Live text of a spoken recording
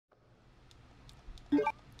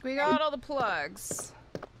We got all the plugs.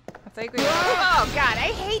 I think we got... Oh god,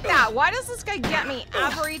 I hate that. Why does this guy get me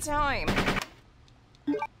every time?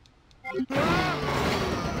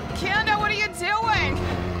 Kendo, what are you doing?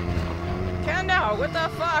 Kendo, what the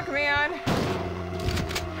fuck, man?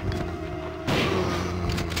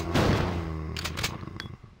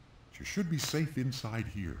 You should be safe inside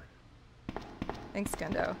here. Thanks,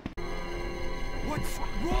 Kendo. What's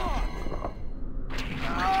wrong?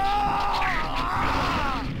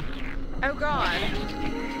 Oh god.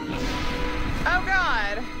 Oh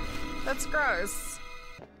god. That's gross.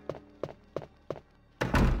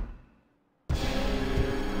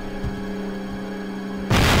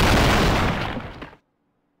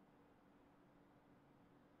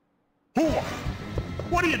 Whore!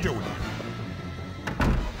 What are you doing?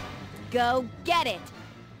 Go get it.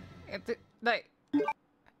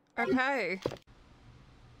 Okay.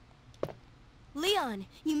 Leon,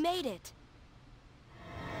 you made it.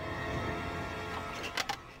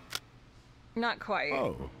 Not quite.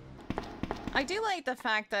 Oh. I do like the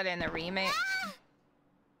fact that in the remake...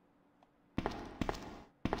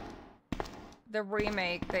 The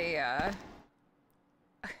remake, they, I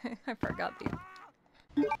forgot the...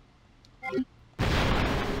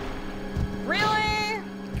 Really?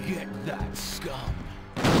 Get that scum.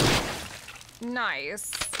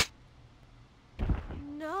 Nice.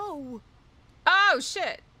 No. Oh,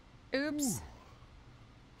 shit. Oops. Ooh.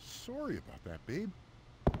 Sorry about that, babe.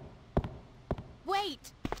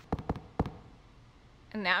 Wait.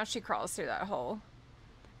 And now she crawls through that hole.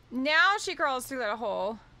 Now she crawls through that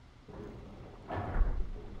hole.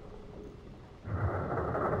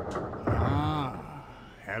 Ah,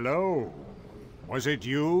 hello. Was it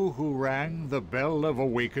you who rang the bell of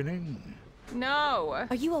awakening? No.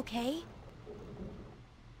 Are you okay?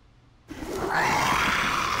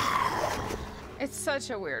 It's such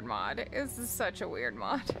a weird mod. This is such a weird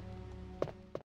mod.